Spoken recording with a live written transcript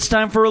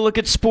time for a look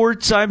at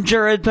sports. I'm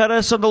Jared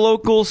Pettis on the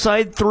local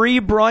side. 3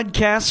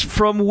 broadcasts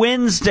from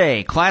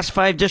Wednesday. Class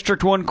 5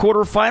 District 1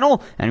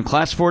 quarterfinal and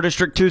Class 4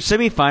 District 2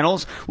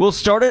 semifinals. We'll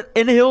start it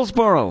in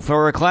Hillsboro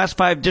for a Class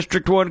 5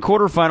 District 1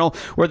 quarterfinal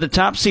where the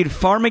top seed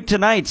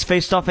Farmington Knights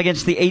faced off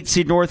against the 8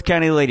 seed North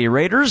County Lady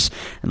Raiders.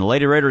 And the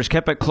Lady Raiders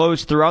kept it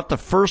close throughout the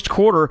first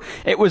quarter.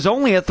 It was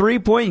only a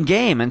 3-point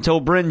game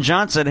until Bryn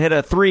Johnson hit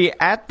a 3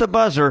 at the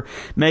buzzer,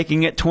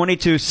 making it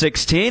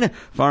 22-16.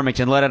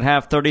 Farmington led at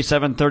half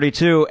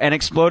 37-32 and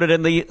exploded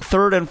in the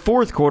third and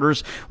fourth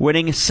quarters,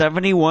 winning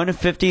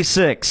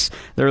 71-56.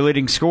 Their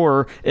leading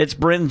scorer, it's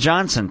Bryn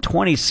Johnson,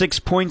 26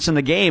 points in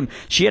the game.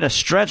 She had a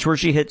stretch where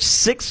she hit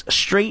 6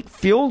 straight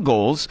field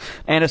goals.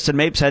 Aniston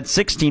Mapes had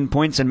 16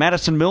 points and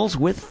Madison Mills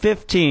with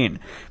 15.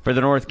 For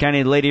the North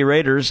County Lady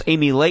Raiders,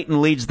 Amy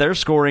Layton leads their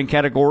scoring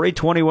category,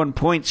 21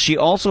 points. She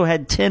also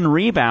had 10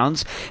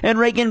 rebounds, and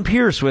Reagan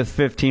Pierce with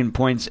 15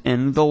 points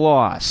in the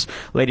loss.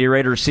 Lady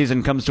Raiders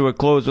season comes to a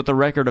close with a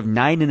record of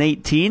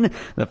 9-18.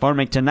 The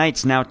Farmington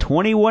Knights now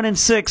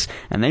 21-6,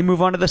 and they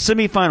move on to the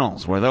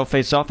semifinals, where they'll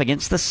face off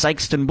against the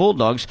Sykeston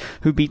Bulldogs,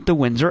 who beat the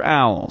Windsor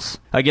Owls.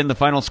 Again, the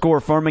final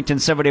score, Farmington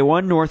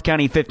 71, North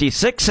County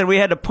 56, and we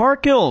head to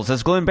Park Hills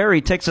as Glenn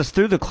Berry takes us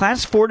through the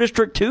Class 4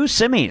 District 2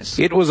 semis.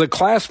 It was a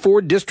Class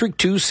 4 District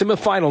 2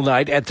 semifinal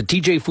night at the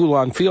T.J.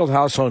 Foulon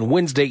Fieldhouse on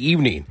Wednesday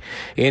evening.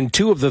 In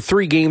 2 of the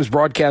 3 games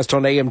broadcast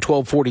on AM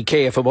 1240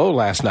 KFMO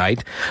last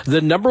night,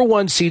 the number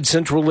 1 seed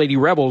Central Lady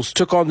Rebels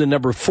took on the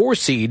number 4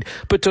 seed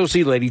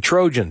Potosi Lady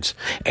Trojans,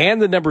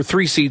 and the number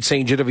 3 seed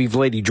St. Genevieve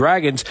Lady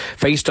Dragons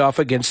faced off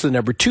against the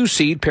number 2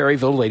 seed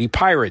Perryville Lady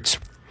Pirates.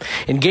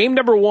 In game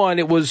number 1,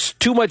 it was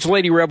too much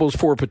Lady Rebels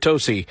for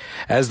Potosi,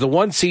 as the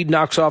 1 seed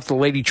knocks off the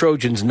Lady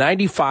Trojans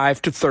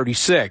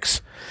 95-36.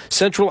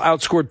 Central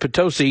outscored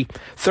Potosi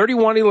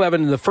 31-11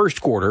 in the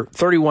first quarter,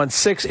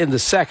 31-6 in the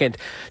second,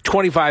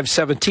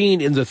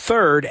 25-17 in the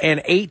third, and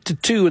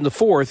 8-2 in the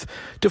fourth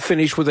to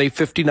finish with a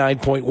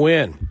 59-point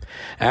win.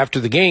 After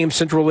the game,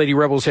 Central Lady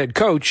Rebels head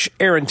coach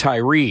Aaron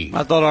Tyree.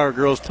 I thought our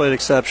girls played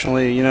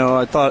exceptionally.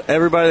 I thought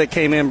everybody that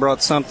came in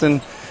brought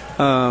something.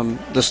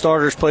 The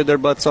starters played their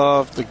butts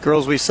off. The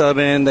girls we sub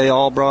in, they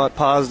all brought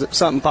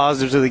something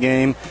positive to the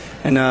game.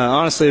 And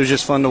honestly, it was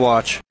just fun to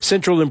watch.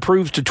 Central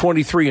improves to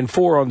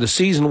 23-4 on the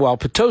season, while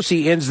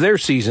Potosi ends their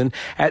season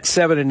at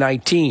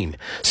 7-19.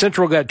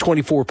 Central got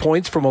 24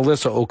 points from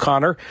Alyssa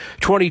O'Connor,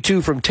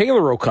 22 from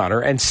Taylor O'Connor,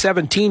 and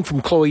 17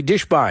 from Chloe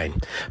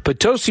Dishbine.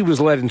 Potosi was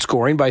led in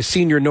scoring by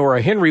senior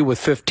Nora Henry with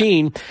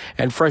 15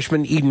 and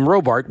freshman Eden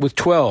Robart with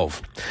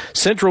 12.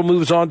 Central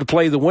moves on to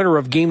play the winner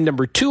of game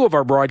number 2 of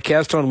our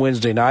broadcast on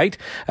Wednesday night,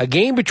 a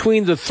game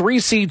between the 3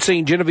 seed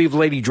St. Genevieve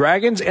Lady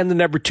Dragons and the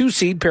number 2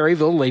 seed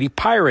Perryville Lady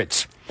Pirates.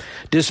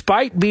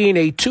 Despite being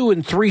a 2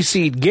 and 3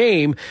 seed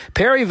game,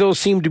 Perryville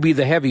seemed to be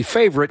the heavy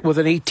favorite with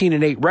an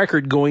 18-8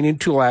 record going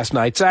into last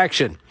night's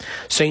action.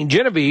 St.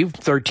 Genevieve,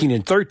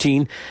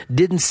 13-13,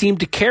 didn't seem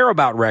to care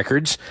about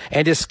records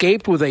and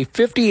escaped with a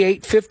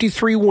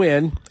 58-53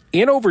 win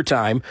in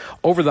overtime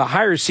over the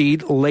higher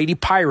seed Lady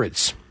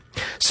Pirates.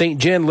 St.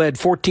 Gen led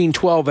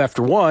 14-12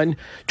 after 1.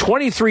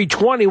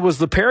 23-20 was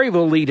the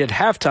Perryville lead at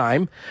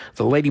halftime.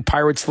 The Lady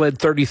Pirates led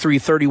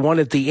 33-31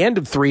 at the end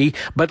of 3,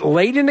 but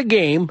late in the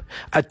game,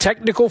 a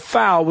technical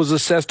foul was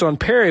assessed on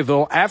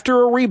Perryville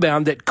after a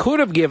rebound that could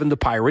have given the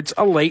Pirates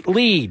a late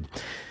lead.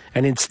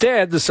 And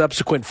instead, the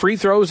subsequent free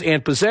throws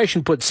and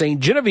possession put St.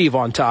 Genevieve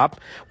on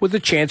top with a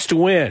chance to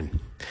win.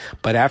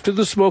 But after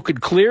the smoke had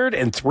cleared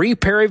and 3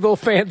 Perryville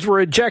fans were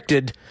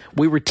ejected,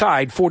 we were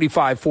tied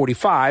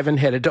 45-45 and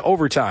headed to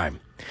overtime.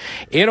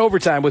 In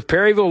overtime, with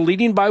Perryville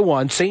leading by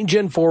 1, St.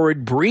 Gen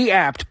forward Bree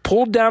Apt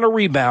pulled down a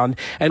rebound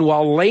and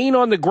while laying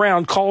on the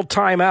ground called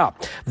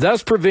timeout,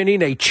 thus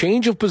preventing a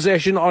change of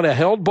possession on a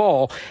held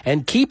ball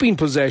and keeping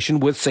possession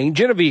with St.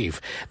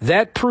 Genevieve.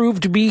 That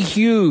proved to be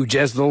huge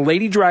as the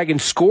Lady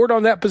Dragons scored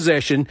on that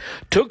possession,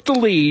 took the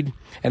lead,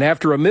 and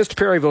after a missed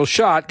Perryville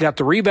shot, got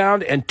the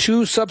rebound and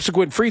 2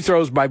 subsequent free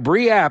throws by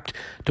Bree Apt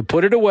to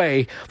put it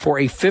away for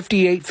a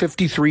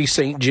 58-53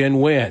 St.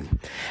 Gen win.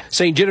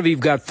 St. Genevieve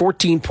got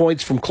 14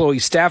 points from Chloe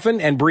Staffen,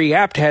 and Bree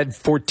Apt had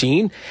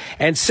 14,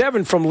 and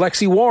 7 from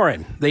Lexi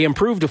Warren. They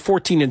improved to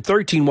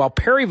 14-13, while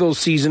Perryville's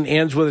season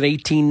ends with an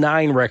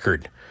 18-9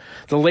 record.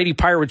 The Lady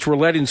Pirates were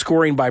led in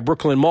scoring by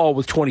Brooklyn Mall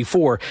with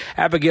 24.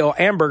 Abigail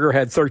Amberger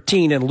had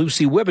 13, and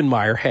Lucy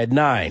Wibbenmeyer had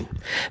 9.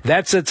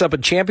 That sets up a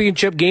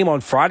championship game on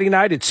Friday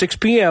night at 6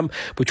 p.m.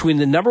 between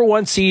the number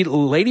 1 seed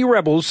Lady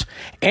Rebels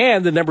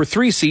and the number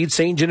 3 seed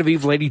St.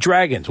 Genevieve Lady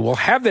Dragons. We'll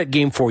have that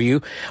game for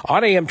you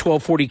on AM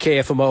 1240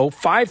 KFMO,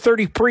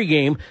 5:30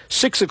 pregame,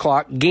 6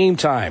 o'clock game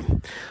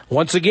time.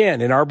 Once again,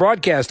 in our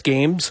broadcast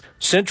games,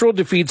 Central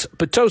defeats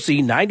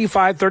Potosi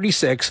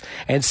 95-36,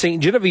 and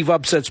St. Genevieve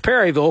upsets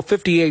Perryville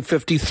 58-53.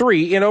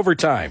 53 in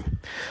overtime.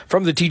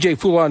 From the TJ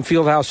Foulon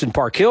Fieldhouse in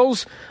Park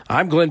Hills,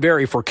 I'm Glenn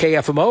Berry for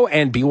KFMO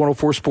and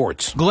B104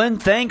 Sports. Glenn,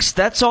 thanks.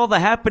 That's all the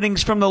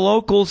happenings from the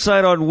local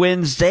side on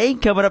Wednesday.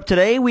 Coming up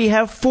today, we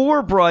have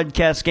 4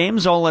 broadcast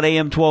games, all at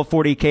AM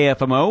 1240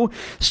 KFMO.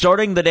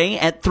 Starting the day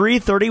at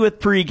 3:30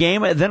 with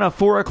pregame, then a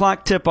 4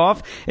 o'clock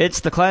tip-off. It's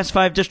the Class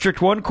 5 District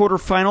 1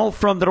 quarterfinal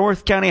from the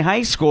North County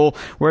High School,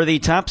 where the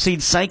top seed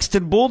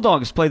Sikeston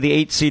Bulldogs play the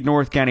 8 seed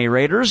North County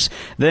Raiders.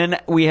 Then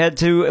we head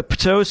to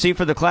Potosi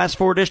for the Class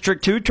 4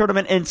 District 2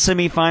 tournament in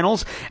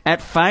semifinals.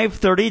 At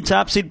 5:30,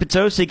 top seed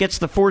Potosi gets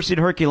the 4 seed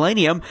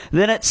Herculaneum.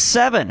 Then at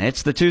 7,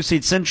 it's the 2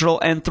 seed Central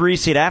and 3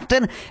 seed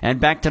Afton. And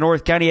back to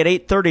North County at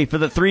 8:30 for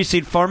the 3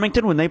 seed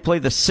Farmington when they play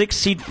the 6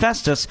 seed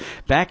Festus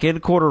back in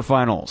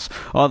quarterfinals.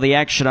 All the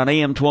action on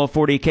AM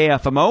 1240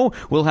 KFMO.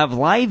 We'll have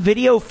live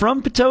video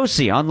from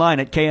Potosi online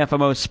at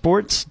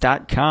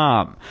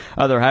KFMOsports.com.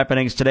 Other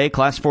happenings today,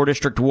 Class 4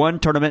 District 1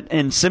 tournament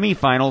in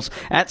semifinals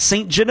at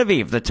St.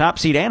 Genevieve. The top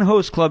seed and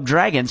host club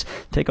Dragons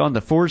take on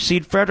the 4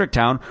 seed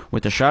Fredericktown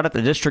with a shot at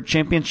the district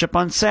championship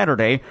on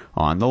Saturday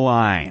on the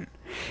line.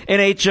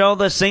 NHL,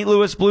 the St.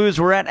 Louis Blues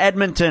were at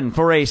Edmonton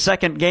for a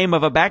second game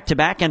of a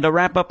back-to-back and to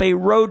wrap up a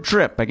road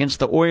trip against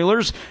the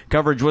Oilers.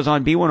 Coverage was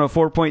on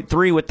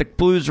B104.3 with the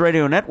Blues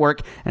Radio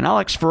Network, and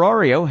Alex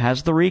Ferrario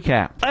has the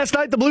recap. Last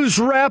night, the Blues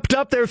wrapped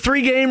up their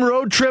 3-game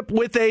road trip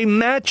with a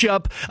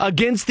matchup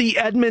against the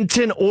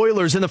Edmonton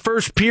Oilers. In the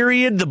first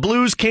period, the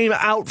Blues came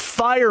out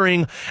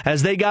firing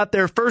as they got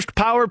their first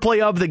power play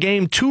of the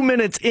game 2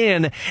 minutes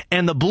in,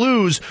 and the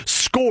Blues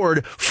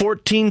scored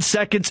 14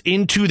 seconds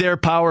into their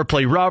power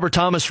play.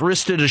 Robert Thomas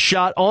wristed a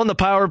shot on the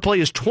power play,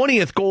 his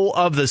 20th goal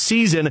of the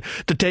season,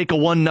 to take a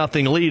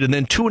 1-0 lead. And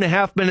then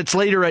 2.5 minutes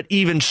later at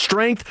even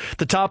strength,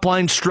 the top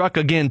line struck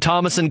again.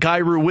 Thomas and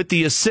Kyrou with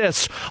the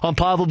assists on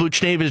Pavel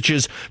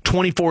Buchnevich's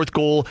 24th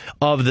goal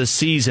of the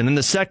season. In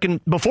the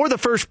second, before the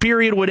first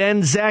period would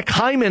end, Zach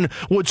Hyman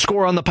would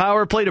score on the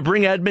power play to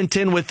bring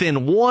Edmonton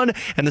within 1,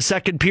 and the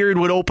second period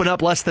would open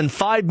up less than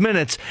 5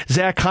 minutes.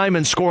 Zach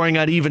Hyman scoring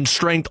at even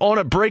strength on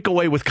a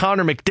breakaway with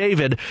Connor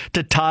McDavid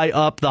to tie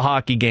up the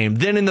hockey game.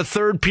 Then in the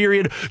third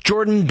period,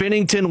 Jordan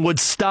Binnington would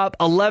stop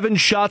 11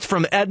 shots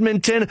from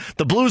Edmonton.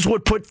 The Blues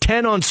would put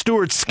 10 on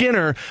Stuart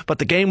Skinner, but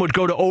the game would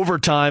go to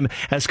overtime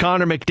as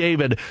Connor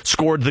McDavid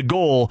scored the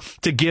goal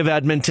to give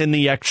Edmonton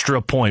the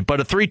extra point.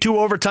 But a 3-2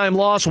 overtime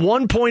loss,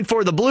 1 point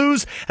for the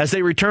Blues as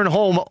they return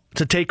home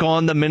to take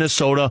on the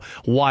Minnesota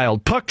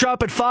Wild. Puck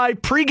drop at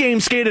 5,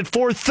 pregame skate at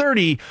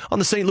 4:30 on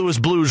the St. Louis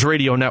Blues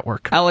Radio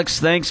Network. Alex,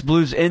 thanks.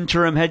 Blues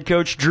interim head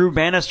coach Drew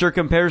Bannister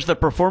compares the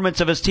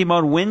performance of his team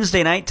on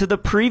Wednesday night to the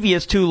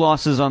previous 2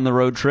 losses on the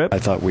road trip. I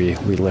thought we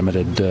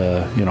limited,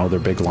 their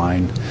big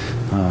line.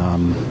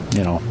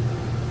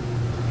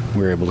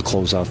 We were able to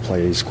close off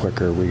plays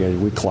quicker.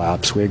 We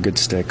collapsed. We had good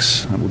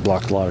sticks. We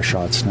blocked a lot of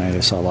shots tonight.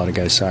 I saw a lot of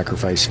guys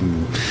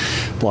sacrificing,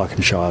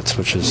 blocking shots,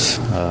 which is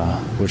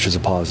a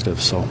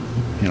positive. So,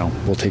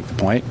 we'll take the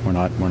point. We're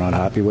not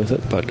happy with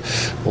it, but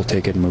we'll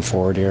take it and move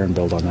forward here and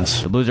build on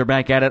this. The Blues are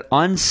back at it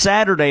on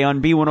Saturday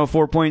on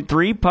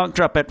B104.3. Puck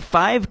drop at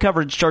 5.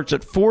 Coverage starts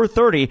at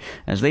 4:30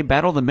 as they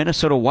battle the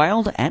Minnesota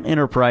Wild at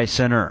Enterprise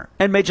Center.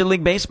 And Major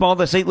League Baseball,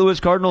 the St. Louis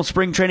Cardinals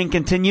spring training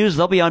continues.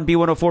 They'll be on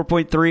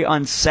B104.3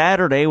 on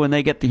Saturday when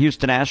they get the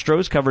Houston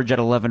Astros. Coverage at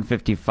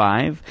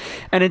 11:55.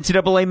 And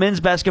NCAA men's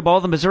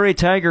basketball, the Missouri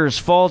Tigers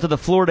fall to the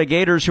Florida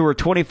Gators, who are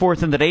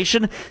 24th in the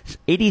nation,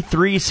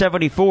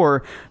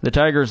 83-74. The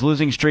Tigers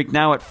losing streak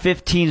now at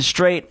 15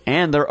 straight,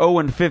 and they're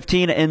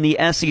 0-15 in the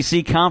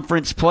SEC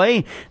Conference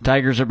play.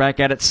 Tigers are back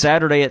at it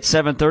Saturday at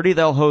 7:30.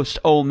 They'll host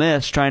Ole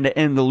Miss, trying to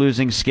end the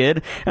losing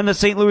skid. And the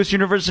St. Louis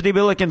University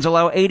Billikens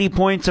allow 80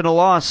 points in a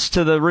loss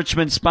to the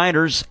Richmond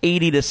Spiders,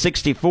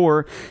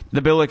 80-64.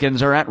 The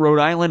Billikens are at Rhode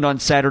Island on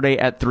Saturday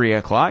at 3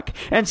 o'clock.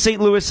 And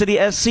St. Louis City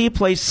SC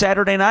plays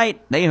Saturday night.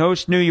 They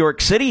host New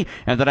York City.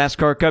 And the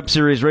NASCAR Cup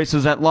Series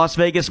races at Las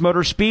Vegas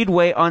Motor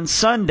Speedway on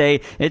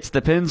Sunday. It's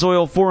the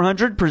Pennzoil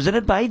 400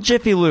 presented by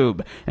Jiffy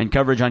Lube. And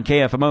coverage on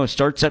KFMO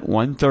starts at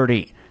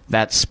 1:30.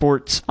 That's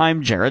sports.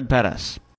 I'm Jared Pettis.